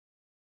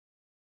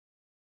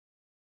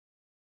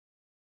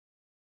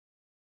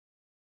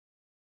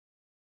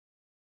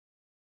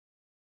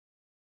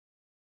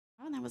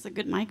Oh, that was a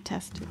good mic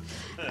test.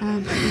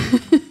 Um,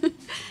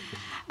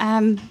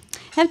 I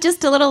have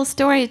just a little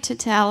story to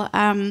tell.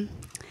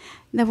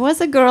 There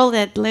was a girl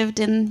that lived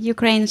in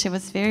Ukraine. She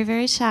was very,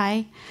 very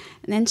shy.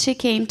 And then she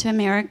came to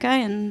America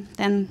and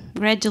then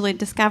gradually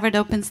discovered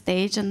open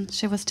stage, and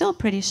she was still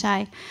pretty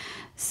shy.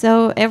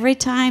 So every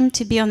time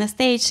to be on the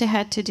stage, she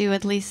had to do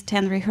at least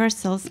 10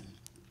 rehearsals.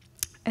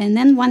 And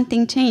then one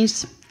thing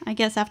changed, I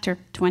guess after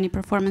 20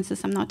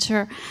 performances, I'm not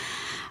sure.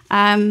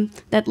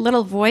 That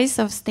little voice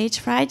of stage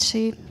fright,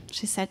 she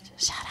said,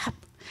 "Shut up."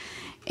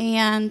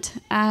 And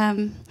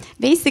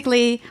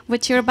basically,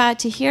 what you're about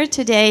to hear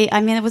today,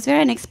 I mean, it was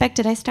very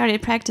unexpected. I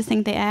started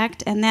practicing the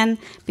act, and then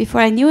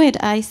before I knew it,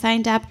 I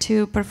signed up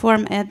to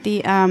perform at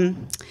the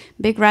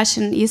big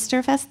Russian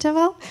Easter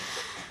festival.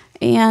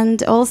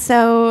 And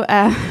also,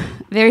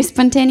 very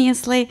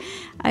spontaneously,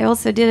 I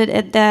also did it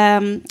at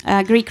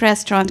the Greek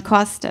restaurant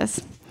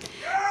Kostas.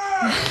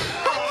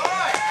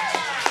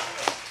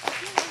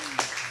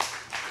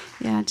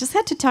 Yeah, just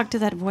had to talk to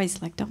that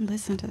voice, like, don't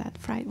listen to that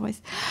fright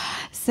voice.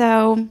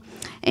 So,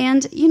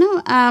 and you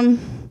know,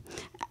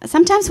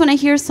 sometimes when I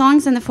hear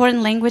songs in the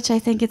foreign language, I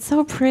think it's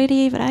so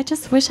pretty, but I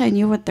just wish I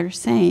knew what they're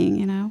saying,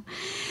 you know.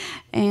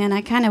 And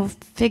I kind of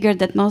figured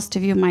that most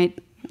of you might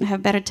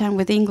have better time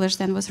with English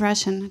than with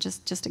Russian,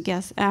 just a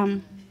guess.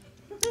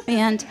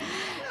 And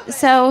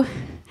so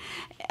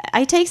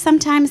I take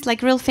sometimes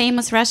like real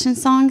famous Russian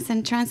songs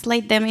and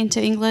translate them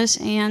into English,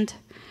 and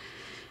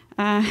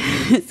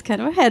it's kind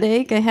of a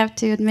headache, I have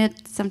to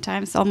admit,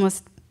 sometimes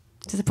almost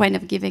to the point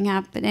of giving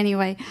up. But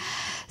anyway,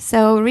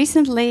 so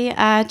recently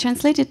I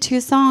translated 2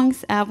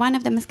 songs. One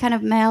of them is kind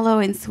of mellow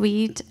and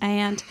sweet,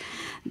 and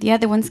the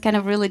other one's kind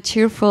of really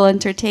cheerful,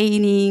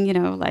 entertaining, you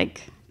know,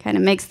 like kind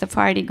of makes the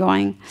party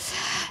going.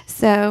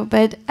 So,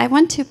 but I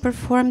want to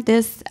perform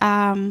this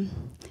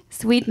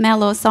sweet,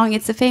 mellow song.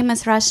 It's a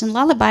famous Russian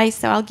lullaby,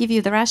 so I'll give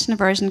you the Russian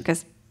version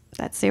because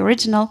that's the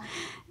original,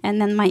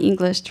 and then my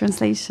English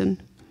translation.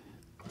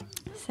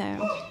 So,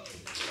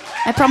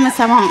 I promise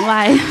I won't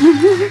lie.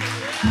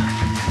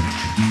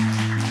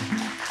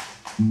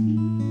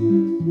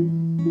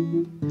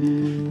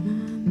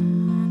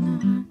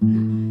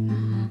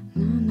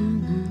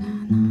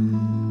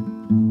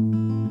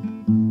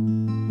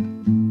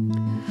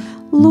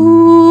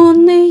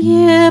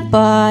 Лунные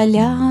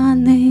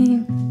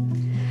поляны,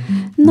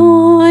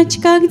 ночь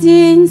как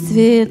день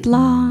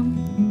светла.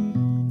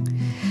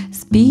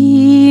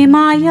 Спи,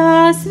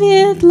 моя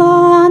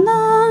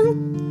Светлана,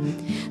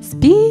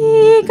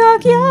 спи,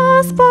 как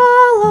я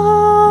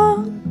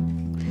спала.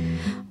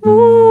 В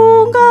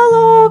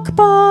уголок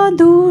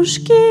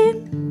подушки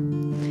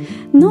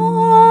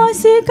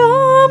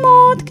носиком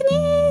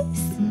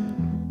уткнись.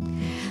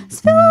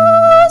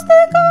 Звезды,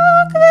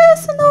 как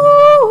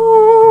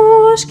веснушки,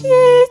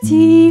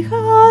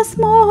 тихо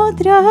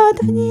смотрят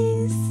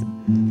вниз.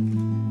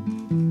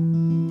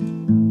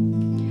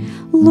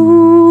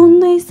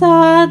 Лунный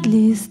сад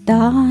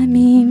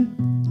листами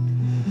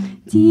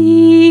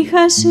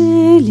тихо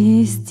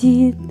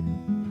шелестит.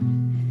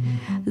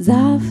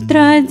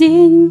 Завтра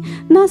день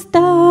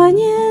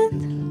настанет,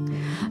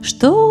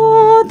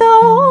 что-то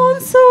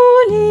он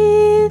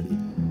сулит.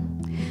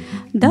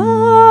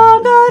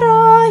 Догорает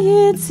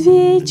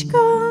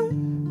свечка,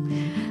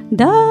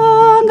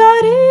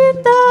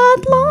 догорит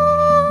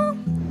дотла.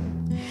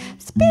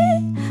 Спи,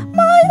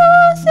 мое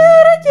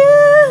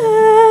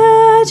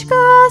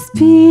сердечко,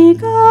 спи,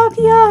 как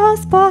я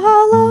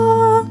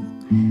спала.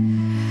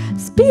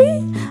 Спи,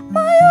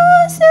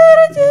 мое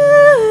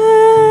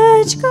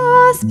сердечко,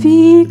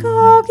 спи,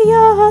 как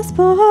я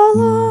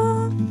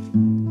спала.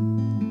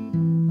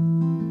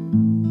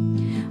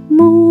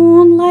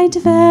 Moonlight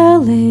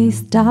valley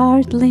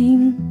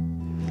startling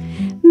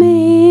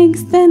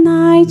makes the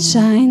night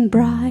shine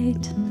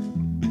bright.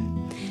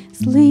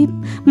 Sleep,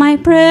 my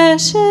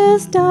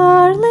precious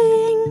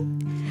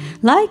darling,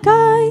 like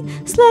I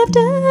slept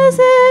as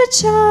a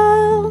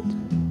child.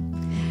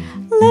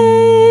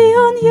 Lay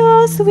on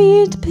your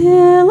sweet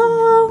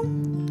pillow,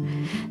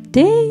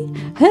 day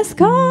has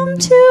come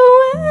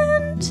to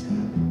end.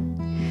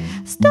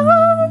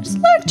 Stars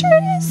like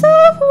trees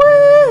of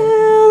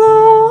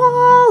willow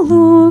are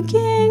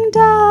looking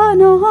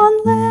down on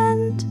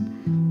land.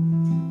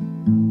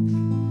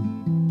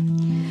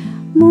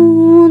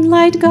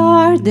 Moonlight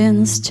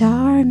gardens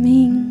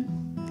charming,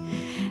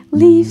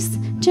 leaves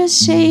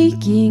just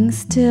shaking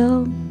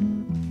still.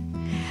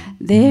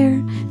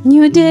 Their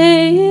new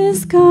day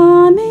is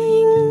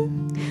coming,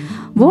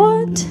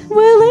 what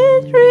will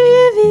it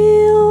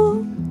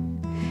reveal?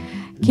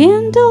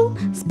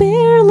 Candles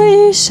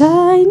barely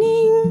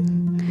shining,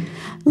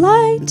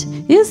 light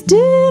is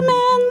dim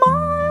and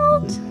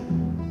mild.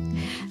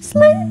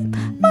 Sleep,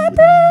 my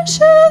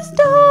precious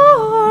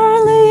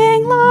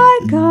darling,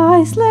 like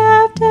I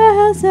slept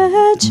as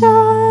a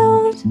child.